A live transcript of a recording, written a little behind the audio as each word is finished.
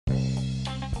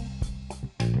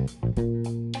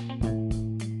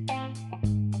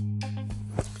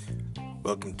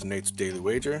Welcome to Nate's Daily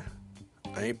Wager.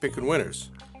 I ain't picking winners,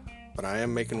 but I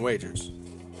am making wagers.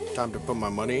 Time to put my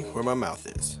money where my mouth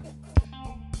is.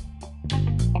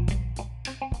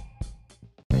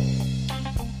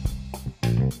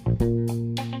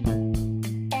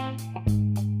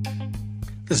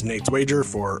 This is Nate's Wager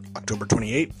for October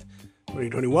 28th,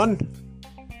 2021.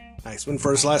 Nice win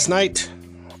for us last night.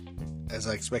 As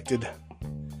I expected,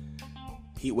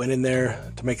 Heat went in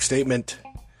there to make a statement,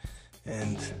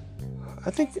 and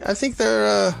I think they're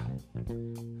a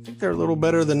little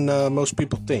better than most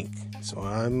people think. So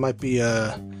I might be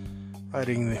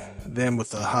riding them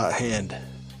with a hot hand,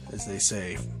 as they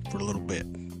say, for a little bit.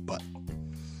 But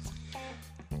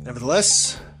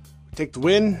nevertheless, we take the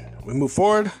win, we move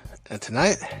forward, and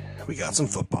tonight we got some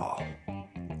football.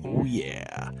 Oh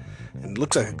yeah. And it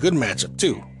looks like a good matchup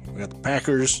too. We got the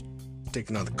Packers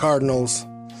taking on the Cardinals.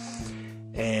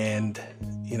 And,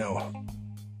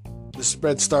 the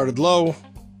spread started low.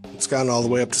 It's gotten all the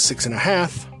way up to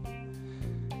 6.5.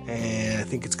 And I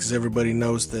think it's because everybody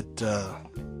knows that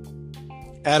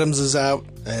Adams is out.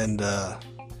 And,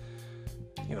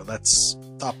 that's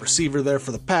top receiver there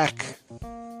for the Pack.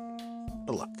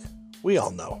 But look, we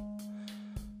all know.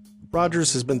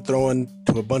 Rodgers has been throwing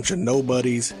to a bunch of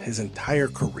nobodies his entire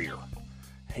career.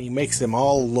 And he makes them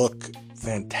all look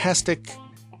fantastic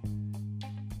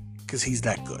because he's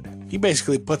that good. He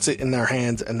basically puts it in their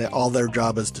hands, and all their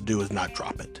job is to do is not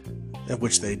drop it,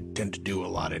 which they tend to do a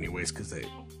lot anyways because they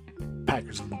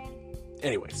Packers.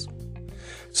 Anyways,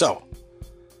 so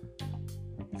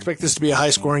expect this to be a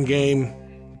high-scoring game,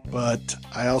 but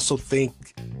I also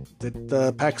think that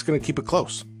the Pack's going to keep it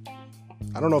close.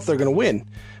 I don't know if they're going to win,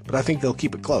 but I think they'll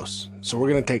keep it close. So we're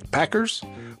going to take Packers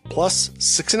plus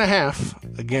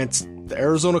 6.5 against the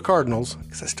Arizona Cardinals,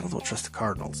 because I still don't trust the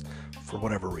Cardinals for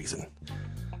whatever reason.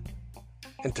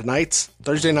 And tonight's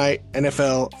Thursday night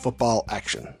NFL football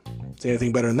action. See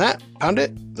anything better than that? Pound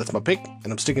it. That's my pick,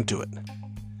 and I'm sticking to it.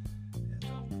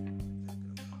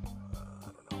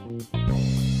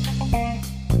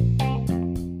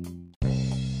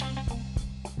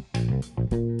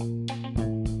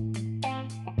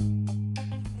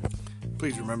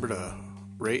 Please remember to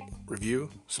rate, review,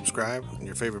 subscribe in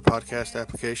your favorite podcast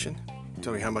application.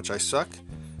 Tell me how much I suck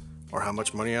or how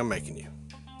much money I'm making you.